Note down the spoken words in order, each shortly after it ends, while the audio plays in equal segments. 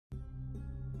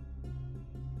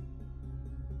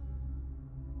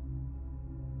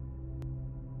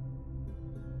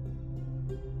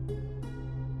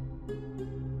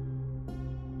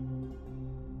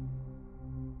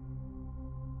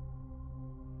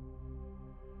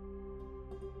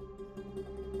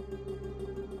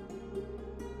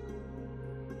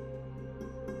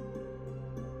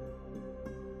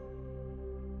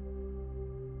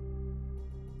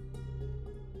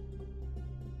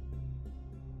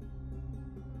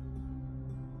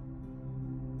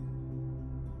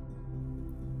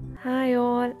Hi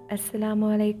all, Assalamu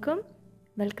alaikum.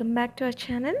 Welcome back to our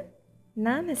channel.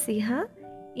 நான் நசிஹா.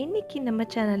 இன்னைக்கு நம்ம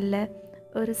சேனலில்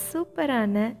ஒரு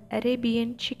சூப்பரான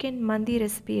அரேபியன் சிக்கன் மந்தி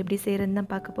ரெசிபி எப்படி செய்கிறதுன்னு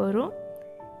தான் பார்க்க போகிறோம்.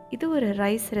 இது ஒரு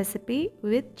ரைஸ் ரெசிபி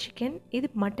வித் சிக்கன். இது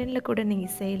மட்டனில் கூட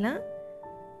நீங்கள் செய்யலாம்.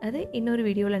 அது இன்னொரு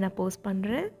வீடியோவில் நான் போஸ்ட்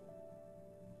பண்ணுறேன்.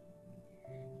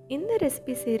 இந்த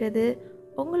ரெசிபி செய்கிறது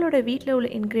உங்களோட வீட்டில்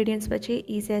உள்ள இன்க்ரீடியன்ட்ஸ் வச்சு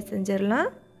ஈஸியாக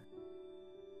செஞ்சிடலாம்.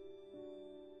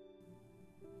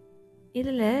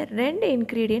 இதில் ரெண்டு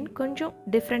இன்க்ரீடியண்ட் கொஞ்சம்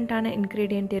டிஃப்ரெண்ட்டான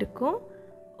இன்க்ரீடியண்ட் இருக்கும்.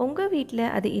 உங்கள் வீட்டில்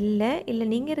அது இல்லை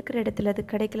நீங்கள் இருக்கிற இடத்துல அது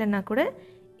கிடைக்கலன்னா கூட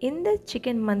இந்த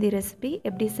சிக்கன் மந்தி ரெசிபி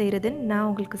எப்படி செய்கிறதுன்னு நான்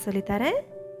உங்களுக்கு சொல்லித்தரேன்.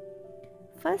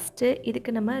 ஃபஸ்ட்டு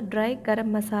இதுக்கு நம்ம try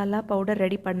garam masala powder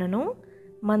ready பண்ணணும்.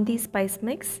 மந்தி ஸ்பைஸ்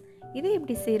மிக்ஸ் இது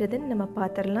எப்படி செய்கிறதுன்னு நம்ம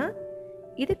பார்த்துடலாம்.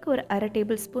 இதுக்கு ஒரு அரை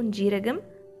டேபிள் ஸ்பூன் ஜீரகம்,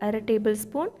 அரை டேபிள்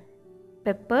ஸ்பூன்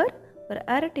பெப்பர், ஒரு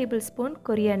அரை டேபிள் ஸ்பூன்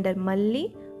கொரியாண்டர் மல்லி,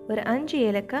 ஒரு 5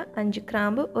 ஏலக்காய், 5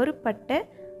 கிராம்பு, ஒரு பட்டை,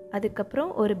 அதுக்கப்புறம்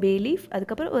ஒரு பே லீஃப்,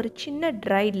 அதுக்கப்புறம் ஒரு சின்ன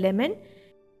ட்ரைட் லெமன்.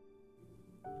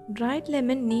 ட்ரைட்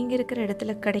லெமன் நீங்கள் இருக்கிற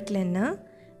இடத்துல கிடைக்கலன்னா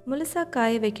முழுசாக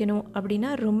காய வைக்கணும்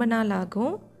அப்படின்னா ரொம்ப நாள்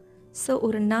ஆகும். ஸோ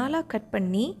ஒரு நாளாக கட்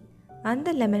பண்ணி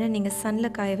அந்த லெமனை நீங்கள்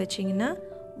சன்னில் காய வச்சிங்கன்னா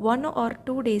 1 or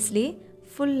 2 டேஸ்லேயே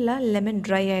ஃபுல்லாக லெமன்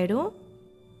ட்ரை ஆகிடும்.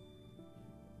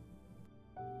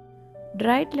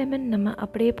 ட்ரைட் லெமன் நம்ம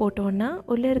அப்படியே போட்டோன்னா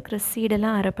உள்ளே இருக்கிற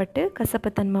சீடெல்லாம் அரைப்பட்டு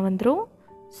கசப்புத்தன்மை வந்துடும்.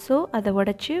 ஸோ அதை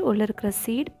உடச்சி உள்ளே இருக்கிற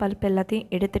சீட் பல்ப் எல்லாத்தையும்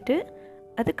எடுத்துட்டு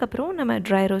அதுக்கப்புறம் நம்ம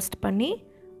ட்ரை ரோஸ்ட் பண்ணி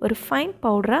ஒரு ஃபைன்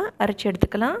பவுடராக அரைச்சி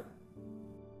எடுத்துக்கலாம்.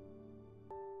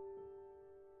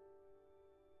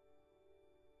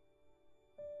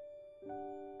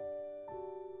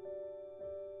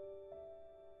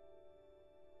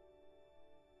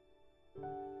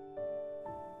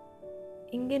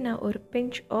 இங்கே நான் ஒரு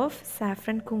பிஞ்ச் ஆஃப்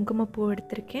சாஃப்ரன் குங்குமப்பூ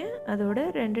எடுத்திருக்கேன். அதோட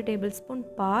 2 டேபிள் ஸ்பூன்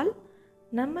பால்.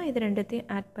 நம்ம இது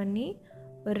ரெண்டுத்தையும் ஆட் பண்ணி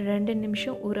ஒரு 2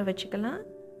 நிமிஷம் ஊற வச்சுக்கலாம்.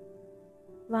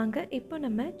 வாங்க இப்போ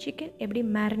நம்ம சிக்கன் எப்படி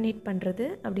மேரினேட் பண்ணுறது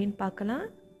அப்படின்னு பார்க்கலாம்.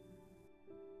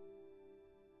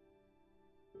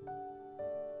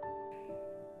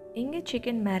 இங்கே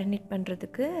சிக்கன் மேரினேட்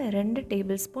பண்ணுறதுக்கு 2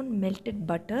 டேபிள் ஸ்பூன் மெல்டட்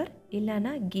பட்டர்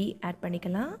இல்லைன்னா கீ ஆட்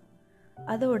பண்ணிக்கலாம்.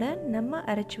 அதோட நம்ம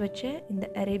அரைச்சி வச்ச இந்த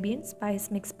Arabian spice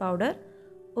mix powder,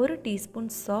 1 teaspoon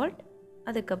salt,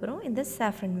 அதுக்கப்புறம் இந்த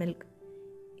சாஃப்ரன் மில்க்,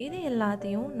 இது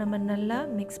எல்லாத்தையும் நம்ம நல்லா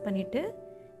மிக்ஸ் பண்ணிவிட்டு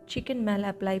சிக்கன் மேலே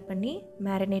அப்ளை பண்ணி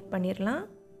மேரினேட் பண்ணிடலாம்.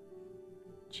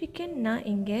 சிக்கன் நான்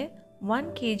இங்கே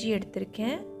 1 kg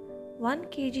எடுத்திருக்கேன். 1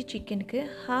 kg சிக்கனுக்கு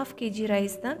 1/2 kg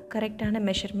ரைஸ் தான் கரெக்டான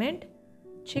மெஷர்மெண்ட்.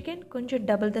 சிக்கன் கொஞ்சம்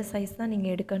டபுள் த சைஸ் தான்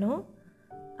நீங்கள் எடுக்கணும்.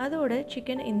 அதோட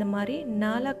சிக்கன் இந்த மாதிரி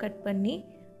 4 கட் பண்ணி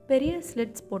பெரிய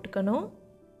ஸ்லிட்ஸ் போட்டுக்கணும்.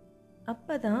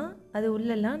 அப்போ தான் அது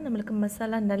உள்ளெல்லாம் நம்மளுக்கு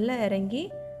மசாலா நல்லா இறங்கி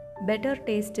பெட்டர்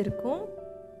டேஸ்ட் இருக்கும்.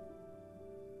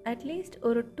 அட்லீஸ்ட்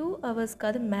ஒரு 2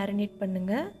 ஹவர்ஸ்க்காவது மேரினேட்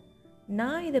பண்ணுங்கள்.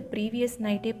 நான் இதை ப்ரீவியஸ்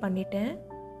நைட்டே பண்ணிட்டேன்.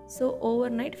 ஸோ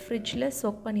ஓவர் நைட் ஃப்ரிட்ஜில்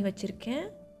சோக் பண்ணி வச்சுருக்கேன்.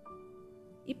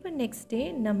 இப்போ நெக்ஸ்ட் டே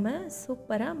நம்ம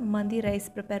சூப்பராக மந்தி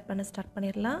ரைஸ் ப்ரிப்பேர் பண்ண ஸ்டார்ட்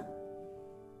பண்ணிடலாம்.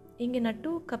 இங்கே நான்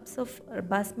 2 cups ஆஃப்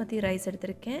பாஸ்மதி ரைஸ்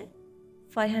எடுத்திருக்கேன்,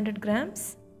 500 grams.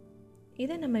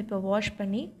 இதை நம்ம இப்போ வாஷ்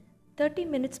பண்ணி 30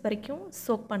 minutes வரைக்கும்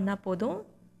சோக் பண்ணால் போதும்.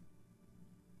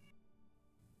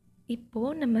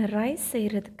 இப்போது நம்ம ரைஸ்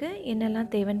செய்கிறதுக்கு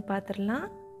என்னெல்லாம் தேவைன்னு பார்த்துடலாம்.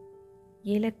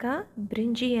 ஏலக்காய்,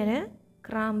 பிரிஞ்சி இலை,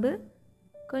 கிராம்பு,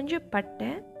 கொஞ்சம்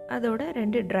பட்டை, அதோட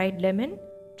 2 ட்ரைட் லெமன்.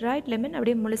 ட்ரைட் லெமன்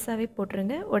அப்படியே முழுசாகவே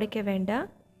போட்டுருங்க, உடைக்க வேண்டாம்.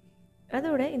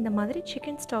 அதோட இந்த மாதிரி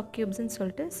சிக்கன் ஸ்டாக் க்யூப்ஸ்ன்னு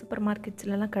சொல்லிட்டு சூப்பர்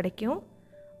மார்க்கெட்ஸ்லலாம் கிடைக்கும்.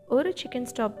 ஒரு சிக்கன்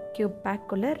ஸ்டாக் க்யூப்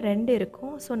பேக்குள்ளே 2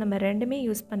 இருக்கும். ஸோ நம்ம ரெண்டுமே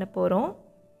யூஸ் பண்ண போகிறோம்.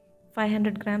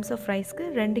 500 grams ஆஃப் ரைஸ்க்கு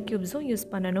 2 க்யூப்ஸும் யூஸ்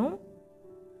பண்ணணும்.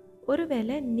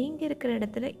 ஒருவேளை நீங்கள் இருக்கிற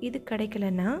இடத்துல இது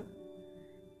கிடைக்கலன்னா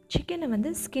சிக்கனை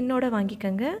வந்து ஸ்கின்னோட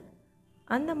வாங்கிக்கோங்க.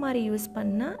 அந்த மாதிரி யூஸ்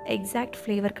பண்ணால் எக்ஸாக்ட்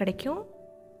ஃப்ளேவர் கிடைக்கும்.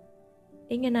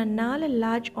 இங்கே நான் 4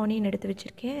 லார்ஜ் ஆனியன் எடுத்து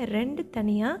வச்சுருக்கேன். 2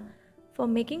 தனியாக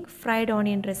for making fried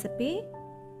onion recipe.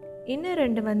 இன்னும்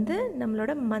 2 வந்து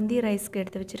நம்மளோட மந்தி ரைஸ்க்கு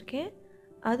எடுத்து வச்சுருக்கேன்.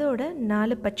 அதோட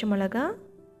 4 பச்சை மிளகா,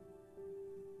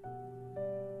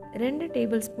 2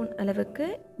 டேபிள் ஸ்பூன் அளவுக்கு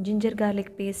ஜிஞ்சர் கார்லிக்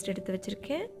பேஸ்ட் எடுத்து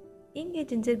வச்சுருக்கேன். இங்கே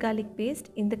ஜிஞ்சர் கார்லிக்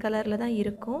பேஸ்ட் இந்த கலரில் தான்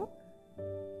இருக்கும்.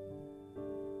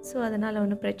 ஸோ அதனால்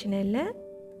ஒன்றும் பிரச்சனை இல்லை.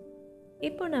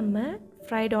 இப்போ நம்ம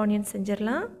ஃப்ரைட் ஆனியன்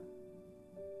செஞ்சிடலாம்.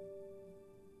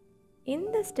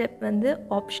 இந்த ஸ்டெப் வந்து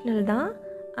ஆப்ஷனல் தான்.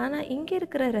 ஆனால் இங்கே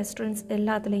இருக்கிற ரெஸ்டாரண்ட்ஸ்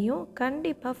எல்லாத்துலேயும்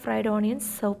கண்டிப்பாக ஃப்ரைட்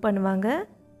ஆனியன்ஸ் சர்வ் பண்ணுவாங்க.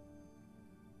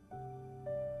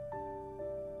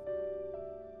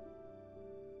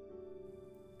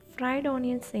 ஃப்ரைட்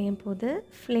ஆனியன் செய்யும் போது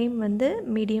ஃப்ளேம் வந்து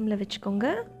மீடியமில் வச்சுக்கோங்க.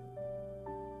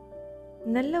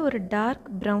 நல்ல ஒரு டார்க்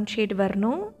ப்ரௌன் ஷேட்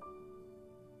வரணும்.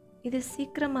 இது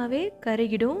சீக்கிரமாகவே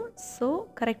கருகிடும். ஸோ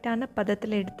கரெக்டான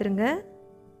பதத்தில் எடுத்துருங்க.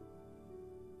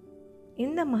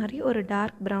 இந்த மாதிரி ஒரு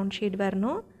டார்க் ப்ரௌன் ஷேட்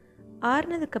வரணும்.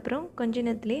 ஆறுனதுக்கப்புறம் கொஞ்ச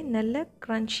நேரத்துலேயே நல்ல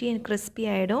க்ரன்ச்சி அண்ட் கிறிஸ்பி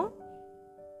ஆகிடும்.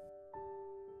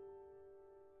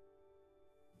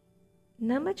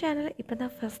 நம்ம சேனலை இப்போ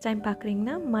தான் ஃபஸ்ட் டைம்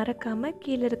பார்க்குறீங்கன்னா மறக்காமல்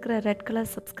கீழே இருக்கிற red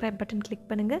colour subscribe button click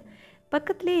பண்ணுங்கள்.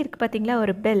 பக்கத்துலேயே இருக்குது பார்த்தீங்களா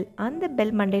ஒரு பெல், அந்த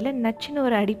பெல் மண்டையில் நச்சுன்னு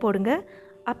ஒரு அடி போடுங்க.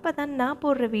 அப்போ தான் நான்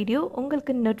போடுற வீடியோ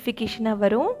உங்களுக்கு நோட்டிஃபிகேஷனாக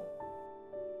வரும்.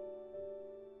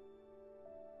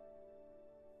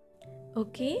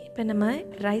 ஓகே, இப்போ நம்ம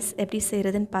ரைஸ் எப்படி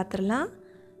செய்கிறதுன்னு பார்த்துடலாம்.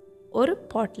 ஒரு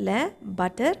பாட்டில்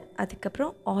பட்டர்,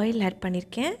 அதுக்கப்புறம் ஆயில் ஆட்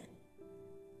பண்ணியிருக்கேன்.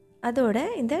 அதோட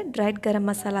இந்த ட்ரைட் கரம்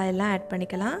மசாலா எல்லாம் ஆட்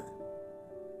பண்ணிக்கலாம்.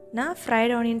 நான்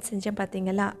ஃப்ரைட் ஆனியன் செஞ்சேன்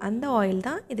பார்த்தீங்களா, அந்த ஆயில்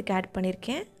தான் இதுக்கு ஆட்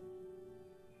பண்ணியிருக்கேன்.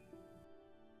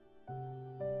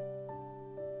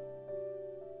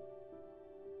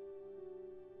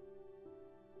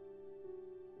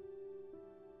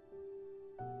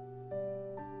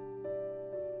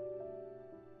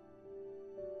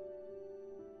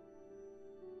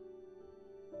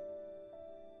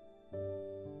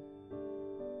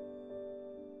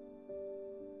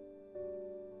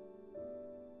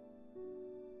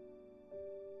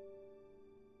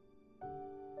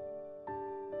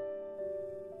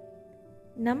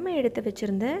 நம்ம எடுத்து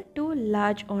வச்சுருந்த 2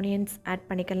 லார்ஜ் ஆனியன்ஸ் ஆட்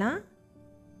பண்ணிக்கலாம்.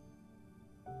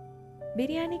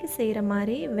 பிரியாணிக்கு செய்கிற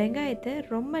மாதிரி வெங்காயத்தை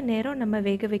ரொம்ப நேரம் நம்ம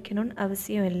வேக வைக்கணும்னு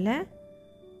அவசியம் இல்லை.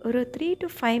 ஒரு 3 to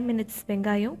 5 minutes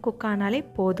வெங்காயம் குக் ஆனாலே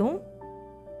போதும்.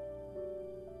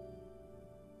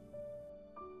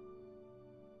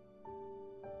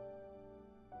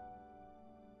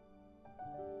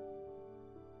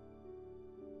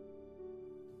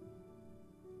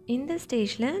 இந்த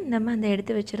ஸ்டேஜில் நம்ம அந்த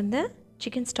எடுத்து வச்சுருந்த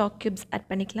சிக்கன் ஸ்டாக் க்யூப்ஸ் ஆட்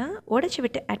பண்ணிக்கலாம். உடச்சி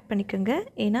விட்டு ஆட் பண்ணிக்கோங்க,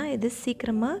 ஏன்னா இது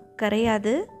சீக்கிரமாக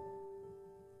கரையாது.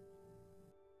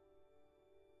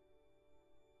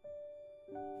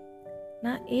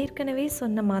 நான் ஏற்கனவே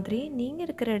சொன்ன மாதிரி நீங்கள்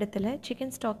இருக்கிற இடத்துல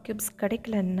சிக்கன் ஸ்டாக் க்யூப்ஸ்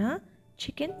கிடைக்கலன்னா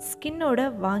சிக்கன் ஸ்கின்னோட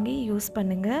வாங்கி யூஸ்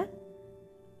பண்ணுங்கள்.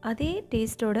 அதே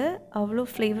டேஸ்ட்டோட அவ்வளோ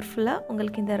ஃப்ளேவர்ஃபுல்லாக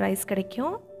உங்களுக்கு இந்த ரைஸ்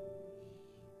கிடைக்கும்.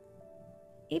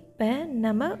 இப்போ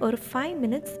நம்ம ஒரு 5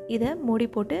 minutes இதை மூடி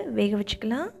போட்டு வேக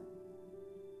வச்சுக்கலாம்.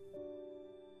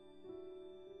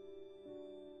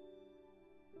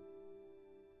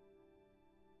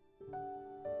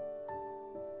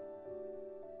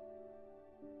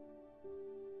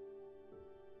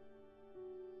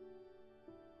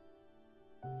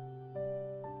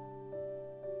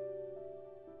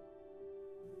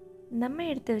 நம்ம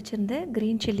எடுத்து வச்சுருந்த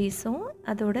க்ரீன் சில்லிஸும்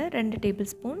அதோட 2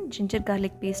 டேபிள்ஸ்பூன் ஜிஞ்சர்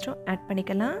கார்லிக் பேஸ்ட்டும் ஆட்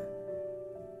பண்ணிக்கலாம்.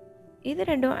 இது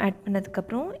ரெண்டும் ஆட்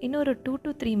பண்ணதுக்கப்புறம் இன்னொரு 2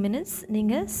 to 3 minutes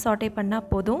நீங்கள் சாட்டே பண்ணால்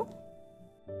போதும்.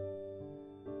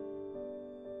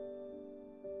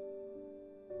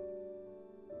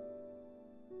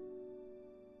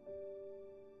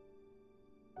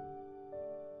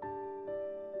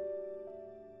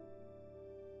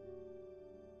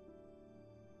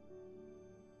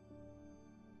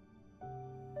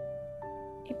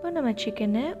 இப்போ நம்ம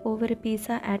சிக்கனை ஒவ்வொரு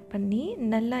பீஸாக ஆட் பண்ணி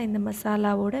நல்லா இந்த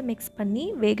மசாலாவோடு மிக்ஸ் பண்ணி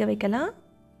வேக வைக்கலாம்.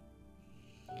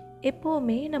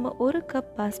 எப்போவுமே நம்ம ஒரு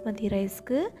கப் பாஸ்மதி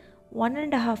ரைஸ்க்கு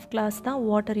 1.5 glass தான்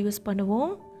வாட்டர் யூஸ்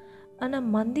பண்ணுவோம். ஆனால்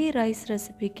மந்தி ரைஸ்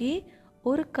ரெசிபிக்கு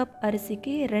ஒரு கப்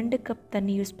அரிசிக்கு 2 கப்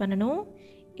தண்ணி யூஸ் பண்ணணும்.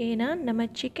 ஏன்னா நம்ம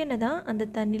சிக்கனை தான் அந்த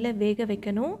தண்ணியில் வேக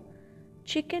வைக்கணும்.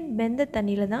 சிக்கன் வெந்த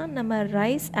தண்ணியில் தான் நம்ம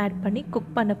ரைஸ் ஆட் பண்ணி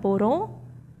குக் பண்ண போகிறோம்.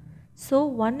 ஸோ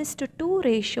 1:2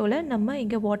 ரேஷியோவில் நம்ம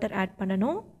இங்கே வாட்டர் ஆட்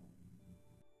பண்ணணும்.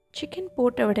 சிக்கன்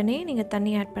போட்ட உடனே நீங்கள்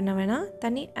தண்ணி ஆட் பண்ண வேணாம்.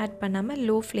 தண்ணி ஆட் பண்ணாமல்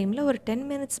லோ ஃப்ளேமில் ஒரு 10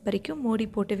 minutes வரைக்கும் மூடி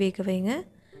போட்டு வேக வைங்க.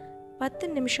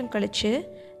 10 நிமிஷம் கழித்து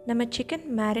நம்ம சிக்கன்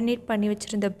மேரினேட் பண்ணி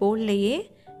வச்சுருந்த பவுல்லையே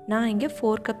நான் இங்கே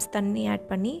 4 cups தண்ணி ஆட்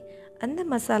பண்ணி அந்த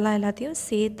மசாலா எல்லாத்தையும்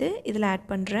சேர்த்து இதில்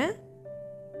ஆட் பண்ணுறேன்.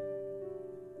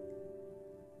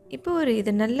 இப்போ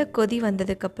இது நல்ல கொதி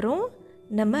வந்ததுக்கப்புறம்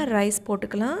நம்ம ரைஸ்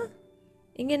போட்டுக்கலாம்.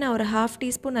 இங்கே நான் ஒரு 1/2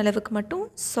 teaspoon அளவுக்கு மட்டும்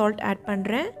சால்ட் ஆட்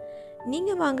பண்ணுறேன்.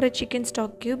 நீங்கள் வாங்குகிற சிக்கன்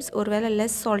ஸ்டாக் க்யூப்ஸ் ஒரு வேளை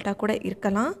லெஸ் சால்ட்டாக கூட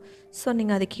இருக்கலாம். ஸோ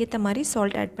நீங்கள் அதுக்கேற்ற மாதிரி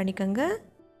சால்ட் ஆட் பண்ணிக்கோங்க.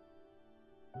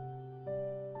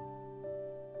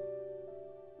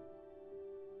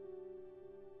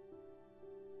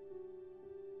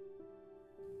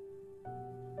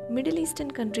 மிடில்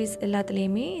ஈஸ்டர்ன் கண்ட்ரீஸ்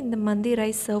எல்லாத்துலேயுமே இந்த மந்தி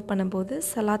ரைஸ் சர்வ் பண்ணும்போது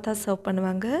சலாத்தா சர்வ்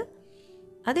பண்ணுவாங்க.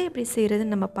 அதை எப்படி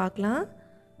செய்கிறதுன்னு நம்ம பார்க்கலாம்.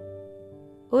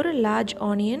 ஒரு லார்ஜ்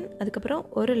ஆனியன், அதுக்கப்புறம்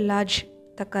ஒரு லார்ஜ்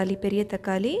தக்காளி, பெரிய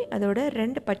தக்காளி, அதோட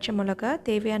 2 பச்சை மிளகா,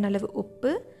 தேவையான அளவு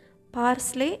உப்பு,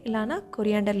 பார்ஸ்லே இல்லைனா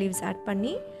கொரியாண்டர் லீவ்ஸ் ஆட்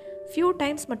பண்ணி ஃபியூ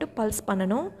டைம்ஸ் மட்டும் பல்ஸ்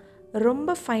பண்ணணும்.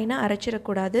 ரொம்ப ஃபைனாக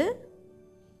அரைச்சிடக்கூடாது.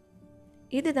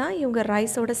 இதுதான் இவங்க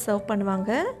ரைஸோடு சர்வ்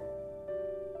பண்ணுவாங்க.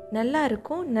 நல்லா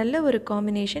இருக்கும். நல்ல ஒரு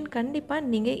காம்பினேஷன். கண்டிப்பாக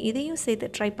நீங்கள் இதையும்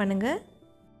சேர்த்து ட்ரை பண்ணுங்கள்.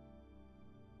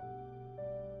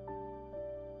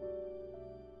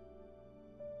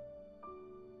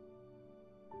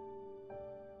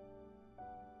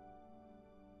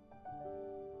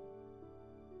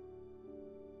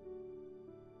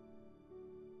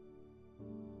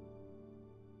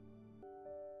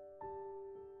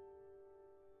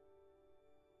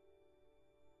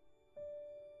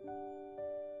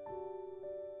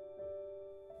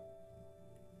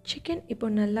 சிக்கன் இப்போ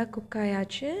நல்லா குக்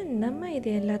ஆயாச்சு. நம்ம இது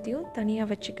எல்லாத்தையும் தனியாக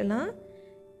வச்சுக்கலாம்.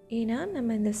 ஏன்னா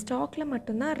நம்ம இந்த ஸ்டாக்கில்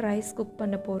மட்டும்தான் ரைஸ் குக்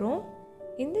பண்ண போகிறோம்.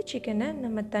 இந்த சிக்கனை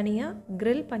நம்ம தனியாக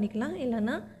கிரில் பண்ணிக்கலாம்,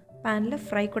 இல்லைன்னா பேனில்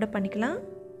ஃப்ரை கூட பண்ணிக்கலாம்.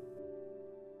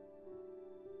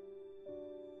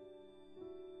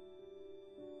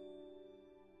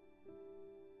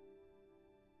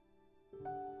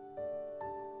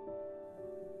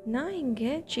 நான்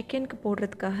இங்கே சிக்கனுக்கு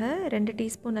போடுறதுக்காக 2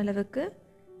 டீஸ்பூன் அளவுக்கு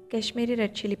காஷ்மீரி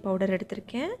ரெட் சில்லி பவுடர்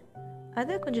எடுத்திருக்கேன்.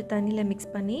 அதை கொஞ்சம் தண்ணியில் மிக்ஸ்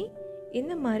பண்ணி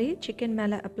இந்த மாதிரி சிக்கன்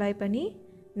மேலே அப்ளை பண்ணி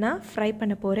நான் ஃப்ரை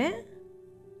பண்ண போகிறேன்.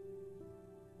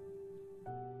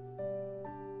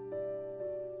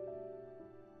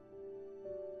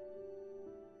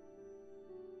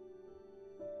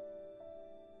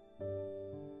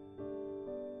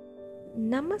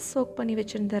 நம்ம சோக் பண்ணி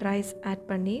வச்சுருந்த ரைஸ் ஆட்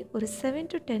பண்ணி ஒரு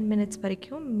 7 to 10 மினிட்ஸ்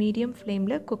வரைக்கும் மீடியம்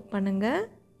ஃப்ளேமில் குக் பண்ணுங்கள்.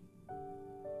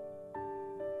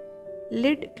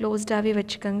 லிட் க்ளோஸ்டாகவே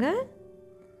வச்சுக்கோங்க.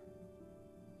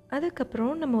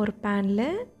 அதுக்கப்புறம் நம்ம ஒரு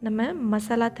பேனில் நம்ம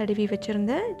மசாலா தடவி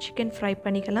வச்சுருந்த சிக்கன் ஃப்ரை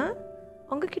பண்ணிக்கலாம்.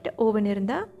 உங்ககிட்ட ஓவன்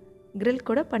இருந்தால் கிரில்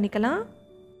கூட பண்ணிக்கலாம்.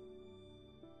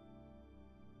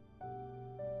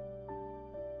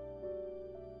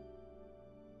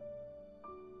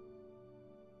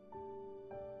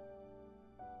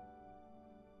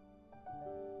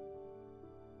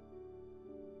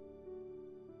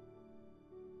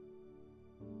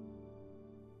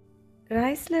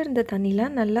 ரைஸில் இருந்த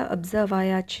தண்ணிலாம் நல்லா அப்சர்வ்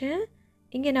ஆயாச்சு.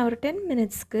 இங்கே நான் ஒரு 10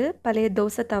 மினிட்ஸ்க்கு பழைய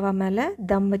தோசை தவா மேலே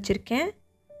தம் வச்சுருக்கேன்.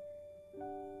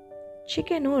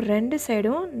 சிக்கனும் 2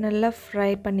 சைடும் நல்லா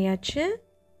ஃப்ரை பண்ணியாச்சு.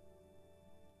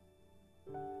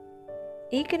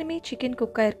 ஏற்கனவே சிக்கன்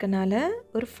குக் ஆகிருக்கனால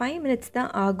ஒரு 5 மினிட்ஸ்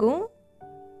தான் ஆகும்.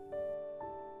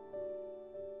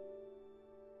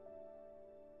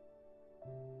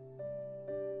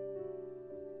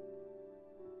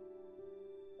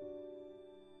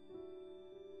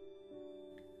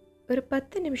 ஒரு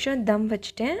 10 நிமிஷம் தம்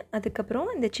வச்சுட்டேன். அதுக்கப்புறம்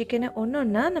இந்த சிக்கனை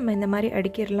ஒன்றா நம்ம இந்த மாதிரி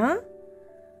அடிக்கிடலாம்.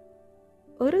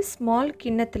 ஒரு ஸ்மால்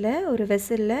கிண்ணத்தில் ஒரு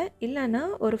வெசலில் இல்லைன்னா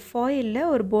ஒரு ஃபாயிலில்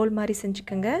ஒரு போல் மாதிரி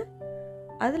செஞ்சுக்கோங்க.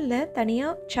 அதில்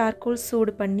தனியாக சார்கோல்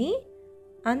சூடு பண்ணி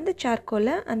அந்த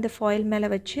சார்கோலை அந்த ஃபாயில்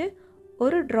மேலே வச்சு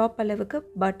ஒரு ட்ராப் அளவுக்கு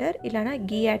பட்டர் இல்லைனா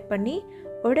கீ ஆட் பண்ணி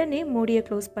உடனே மூடியை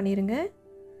க்ளோஸ் பண்ணிடுங்க.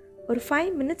 ஒரு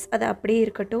 5 மினிட்ஸ் அது அப்படியே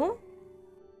இருக்கட்டும்.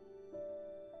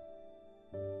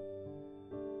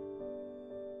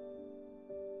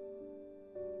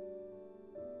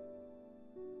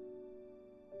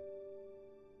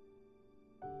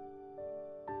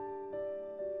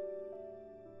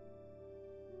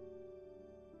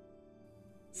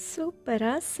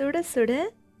 சூப்பராக சுட சுட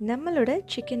நம்மளோட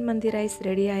சிக்கன் மந்தி ரைஸ்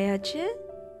ரெடி ஆயாச்சு.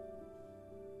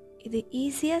 இது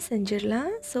ஈஸியாக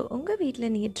செஞ்சிடலாம். ஸோ உங்கள்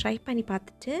வீட்டில் நீங்கள் ட்ரை பண்ணி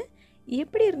பார்த்துட்டு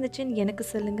எப்படி இருந்துச்சுன்னு எனக்கு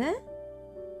சொல்லுங்கள்.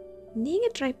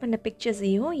 நீங்கள் ட்ரை பண்ண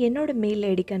பிக்சர்ஸையும் என்னோடய மெயில்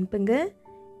ஐடிக்கு அனுப்புங்க.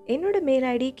 என்னோடய மெயில்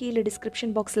ஐடி கீழே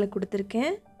டிஸ்கிரிப்ஷன் பாக்ஸில்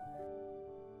கொடுத்துருக்கேன்.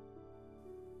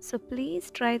 So please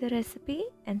try the recipe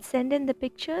and send in the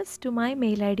pictures to my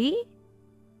mail ID.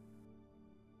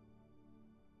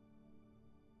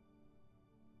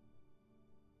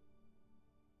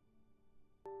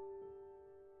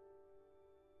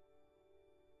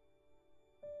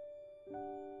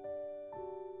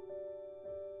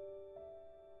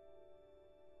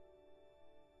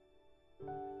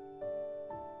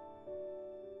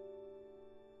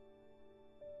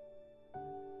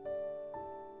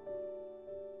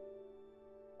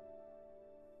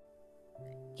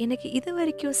 எனக்கு இது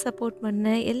வரைக்கும் சப்போர்ட்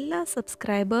பண்ண எல்லா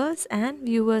சப்ஸ்கிரைபர்ஸ் அண்ட்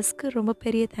வியூவர்ஸ்க்கு ரொம்ப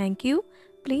பெரிய thank you.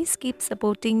 Please keep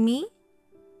supporting me.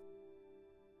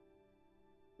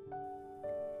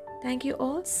 Thank you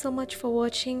all so much for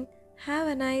வாட்சிங். Have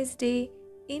a nice day.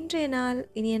 இன்றைய நாள்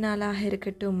இனிய நாளாக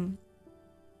இருக்கட்டும்.